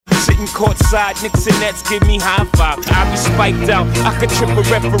Sitting courtside, Knicks and Nets give me high five. I be spiked out, I could trip a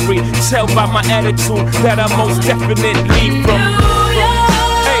referee. Tell by my attitude that I most definitely from.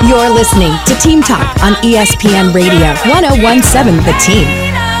 You're listening to Team Talk on ESPN Radio 1017 The Team.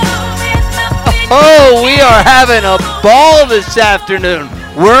 Oh, we are having a ball this afternoon.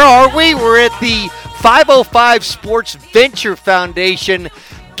 Where are we? We're at the 505 Sports Venture Foundation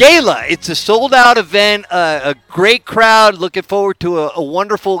Gala. It's a sold-out event, a great crowd. Looking forward to a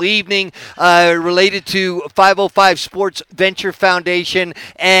wonderful evening related to 505 Sports Venture Foundation.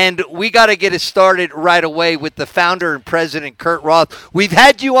 And we got to get it started right away with the founder and president, Kurt Roth. We've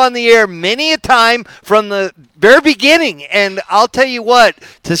had you on the air many a time from the very beginning. And I'll tell you what,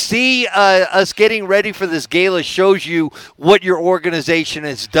 to see us getting ready for this gala shows you what your organization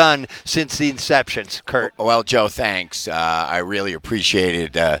has done since the inceptions, Kurt. Well, Joe, thanks. I really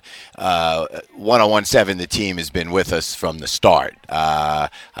appreciate it. 1017, the team has been with us from the start. The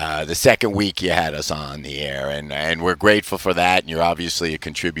second week you had us on the air, and we're grateful for that. And you're obviously a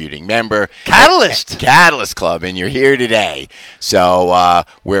contributing member. Catalyst Club, and you're here today. So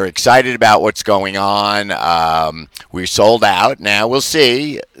we're excited about what's going on. We're sold out. Now we'll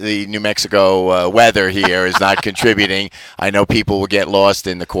see. The New Mexico weather here is not contributing. I know people will get lost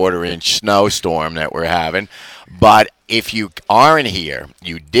in the quarter-inch snowstorm that we're having. But if you aren't here,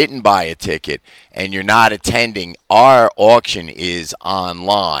 you didn't buy a ticket, and you're not attending, our auction is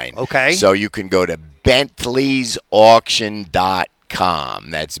online. Okay. So you can go to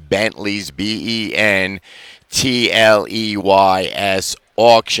bentley'sauction.com. That's Bentley's, BENTLEYS,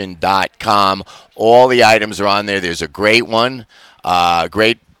 auction.com. All the items are on there. There's a great one,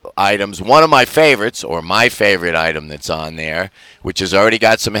 great items. One of my favorites, or my favorite item that's on there, which has already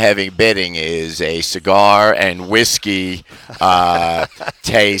got some heavy bidding, is a cigar and whiskey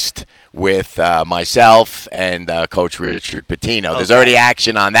taste with myself and Coach Richard Pitino. There's already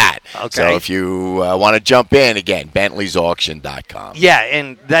action on that. Okay. So if you want to jump in, again, bentley'sauction.com. Yeah,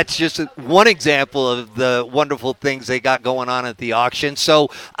 and that's just one example of the wonderful things they got going on at the auction. So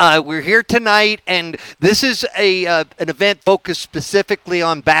we're here tonight, and this is an event focused specifically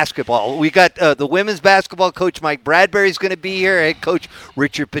on basketball. We got the women's basketball coach Mike Bradbury is going to be here. Head coach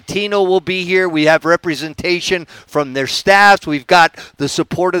Richard Pitino will be here. We have representation from their staffs. We've got the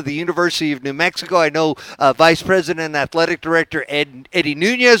support of the University of New Mexico. I know Vice President and Athletic Director Eddie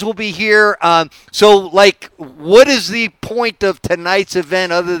Nunez will be here. So, what is the point of tonight's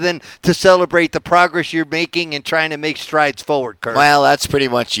event other than to celebrate the progress you're making and trying to make strides forward, Kurt? Well, that's pretty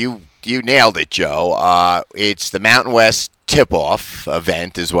much you nailed it, Joe. It's the Mountain West tip-off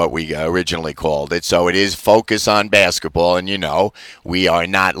event is what we originally called it. So it is focus on basketball, and we are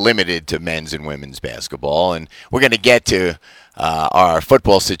not limited to men's and women's basketball. And we're going to get to our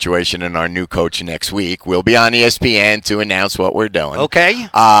football situation and our new coach next week. We'll be on ESPN to announce what we're doing. Okay.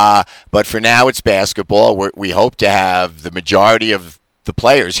 But for now, it's basketball. We hope to have the majority of the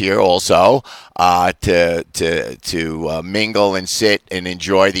players here also to mingle and sit and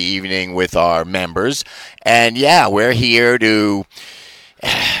enjoy the evening with our members. And yeah, we're here to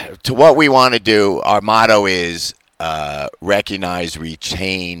what we want to do. Our motto is recognize,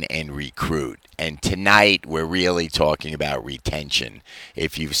 retain, and recruit. And tonight, we're really talking about retention.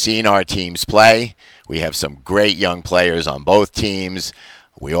 If you've seen our teams play, we have some great young players on both teams.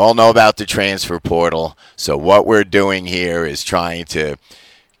 We all know about the transfer portal. So what we're doing here is trying to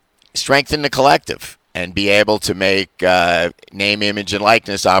strengthen the collective and be able to make name, image, and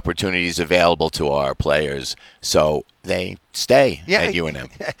likeness opportunities available to our players so they stay at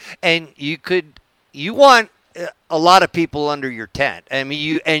UNM. And you want a lot of people under your tent. I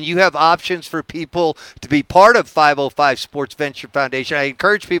mean, you have options for people to be part of 505 Sports Venture Foundation. I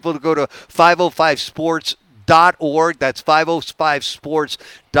encourage people to go to 505sports.org. That's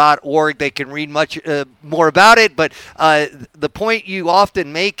 505sports.org. They can read much more about it. But the point you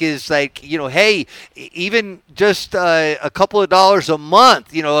often make is hey, even just a couple of dollars a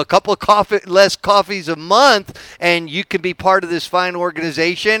month, a couple of less coffees a month, and you can be part of this fine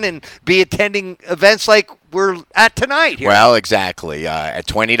organization and be attending events like we're at tonight here. Well, exactly. At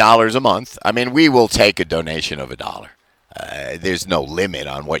 $20 a month, I mean, we will take a donation of $1. There's no limit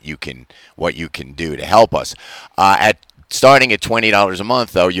on what you can do to help us. Starting at $20 a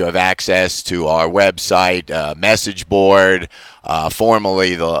month, though, you have access to our website, message board,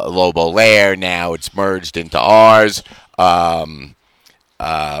 formerly the Lobo Lair. Now it's merged into ours. We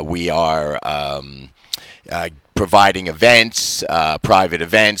are providing events, private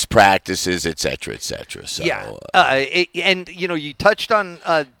events, practices, et cetera, et cetera. So, and you touched on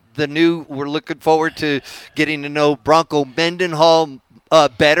we're looking forward to getting to know Bronco Mendenhall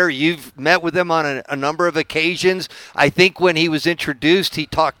better. You've met with him on a number of occasions. I think when he was introduced, he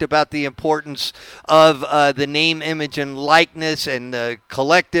talked about the importance of the name, image, and likeness and the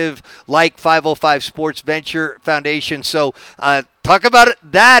collective like 505 Sports Venture Foundation. So talk about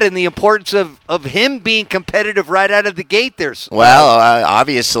that and the importance of him being competitive right out of the gate there. Well,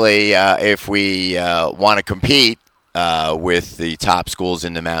 obviously, if we want to compete with the top schools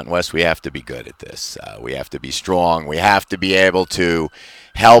in the Mountain West, we have to be good at this. We have to be strong. We have to be able to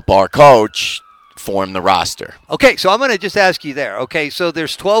help our coach form the roster. Okay, so I'm going to just ask you there. Okay, so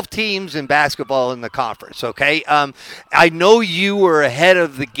there's 12 teams in basketball in the conference, okay? I know you were ahead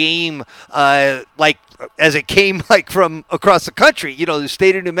of the game, as it came from across the country. You know, the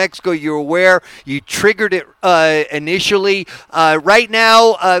state of New Mexico, you're aware. You triggered it initially. Right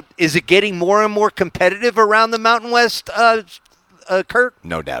now, is it getting more and more competitive around the Mountain West, Kurt?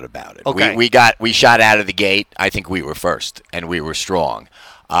 No doubt about it. Okay. We shot out of the gate. I think we were first, and we were strong.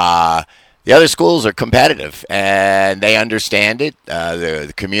 The other schools are competitive, and they understand it.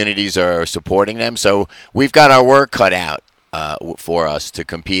 The communities are supporting them, so we've got our work cut out for us to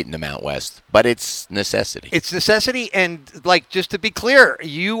compete in the Mount West. But it's necessity. It's necessity, and just to be clear,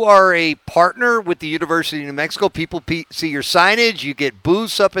 you are a partner with the University of New Mexico. People see your signage. You get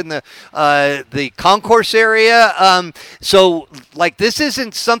booths up in the concourse area. So this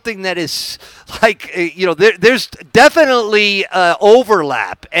isn't something that is there's definitely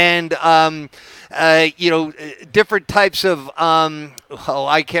overlap and different types of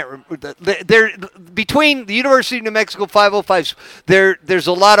I can't remember. There between the University of New Mexico 505s, there's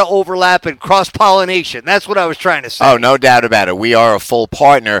a lot of overlap and cross-pollination. That's what I was trying to say. Oh, no doubt about it. We are a full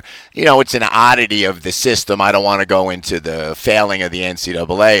partner. It's an oddity of the system. I don't want to go into the failing of the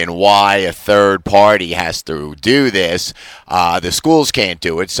NCAA and why a third party has to do this. The schools can't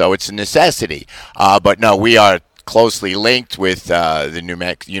do it, so it's a necessity. But no, we are closely linked with the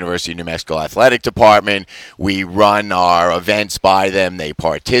University of New Mexico Athletic Department. We run our events by them. They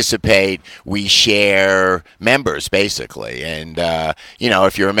participate. We share members, basically. And,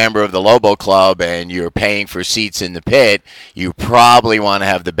 if you're a member of the Lobo Club and you're paying for seats in the pit, you probably want to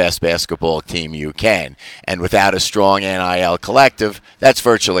have the best basketball team you can. And without a strong NIL collective, that's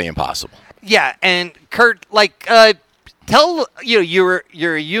virtually impossible. Yeah, and Kurt, tell you're a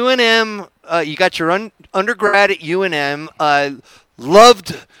UNM. You got your undergrad at UNM.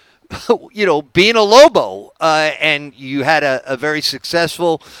 Loved, being a Lobo, and you had a very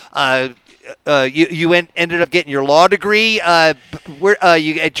successful. You ended up getting your law degree.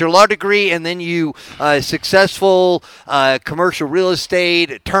 You get your law degree, and then you successful commercial real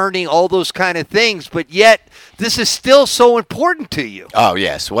estate, attorney, all those kind of things. But yet, this is still so important to you. Oh,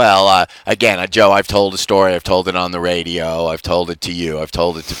 yes. Well, again, Joe, I've told a story. I've told it on the radio. I've told it to you. I've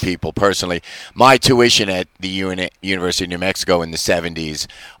told it to people personally. My tuition at the University of New Mexico in the 70s,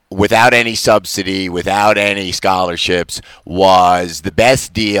 without any subsidy, without any scholarships, was the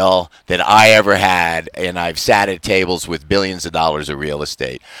best deal that I ever had, and I've sat at tables with billions of dollars of real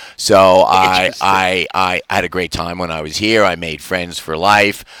estate. So I had a great time when I was here. I made friends for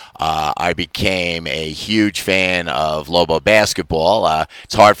life. I became a huge fan of Lobo basketball.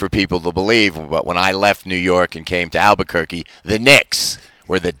 It's hard for people to believe, but when I left New York and came to Albuquerque, the Knicks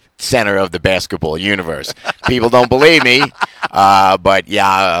were the center of the basketball universe. People don't believe me, but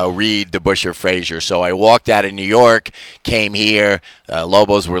read DeBusschere Frazier. So I walked out of New York, came here.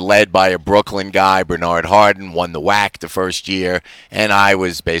 Lobos were led by a Brooklyn guy, Bernard Harden, won the WAC the first year, and I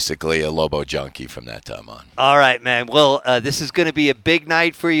was basically a Lobo junkie from that time on. All right, man. Well, this is going to be a big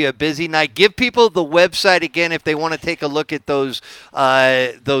night for you, a busy night. Give people the website again if they want to take a look at those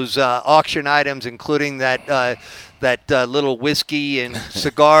auction items, including that little whiskey and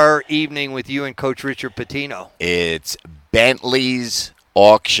cigar evening with you and Coach Richard Pitino. It's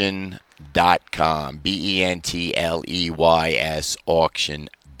Bentley'sAuction.com. BENTLEYS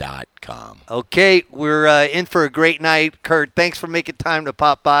auction.com. Okay, we're in for a great night. Kurt, thanks for making time to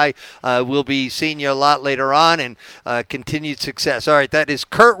pop by. We'll be seeing you a lot later on, and continued success. All right, that is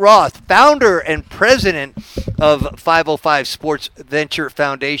Kurt Roth, founder and president of 505 Sports Venture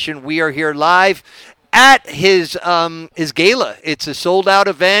Foundation. We are here live at his gala. It's a sold-out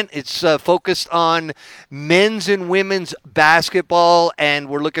event. It's focused on men's and women's basketball, and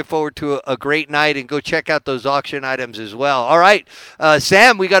we're looking forward to a great night. And go check out those auction items as well. All right,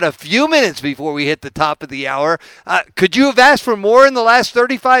 Sam, we got a few minutes before we hit the top of the hour. Could you have asked for more in the last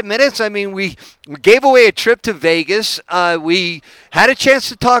 35 minutes? I mean, we gave away a trip to Vegas. We had a chance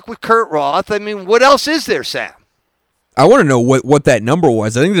to talk with Kurt Roth. I mean, what else is there, Sam? I want to know what that number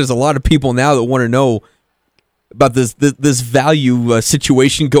was. I think there's a lot of people now that want to know about this value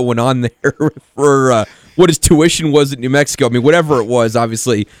situation going on there for what his tuition was at New Mexico. I mean, whatever it was,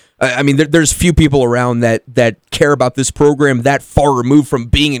 obviously. I mean, there's few people around that care about this program that far removed from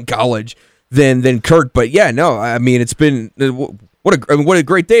being in college than Kurt. But yeah, no, I mean, it's been what a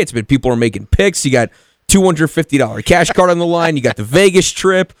great day it's been. People are making picks. You got $250 cash card on the line. You got the Vegas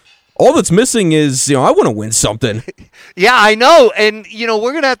trip. All that's missing is, I want to win something. Yeah, I know, and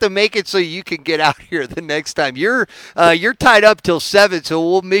we're gonna have to make it so you can get out here the next time. You're tied up till 7, so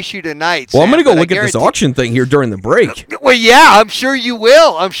we'll miss you tonight. Well, Sam, I'm gonna go look at this auction thing here during the break. Well, yeah, I'm sure you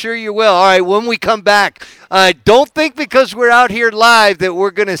will. All right, when we come back, don't think because we're out here live that we're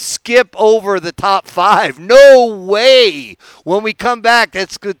gonna skip over the top 5. No way. When we come back,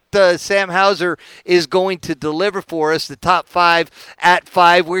 that's good. Sam Hauser is going to deliver for us the top 5 at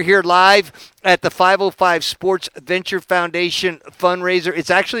 5. We're here live at the 505 Sports Venture Foundation fundraiser. It's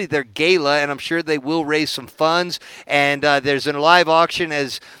actually their gala, and I'm sure they will raise some funds. And there's a live auction,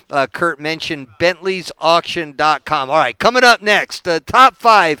 as Kurt mentioned, bentley'sauction.com. All right, coming up next, the top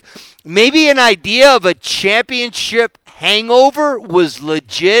 5. Maybe an idea of a championship hangover was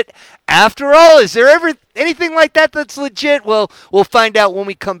legit. After all, is there ever anything like that that's legit? Well, we'll find out when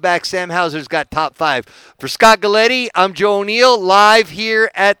we come back. Sam Hauser's got top 5. For Scott Galletti, I'm Joe O'Neill, live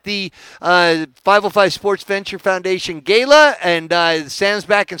here at the 505 Sports Venture Foundation Gala, and Sam's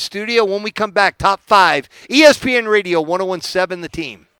back in studio. When we come back, top 5, ESPN Radio 101.7 The Team.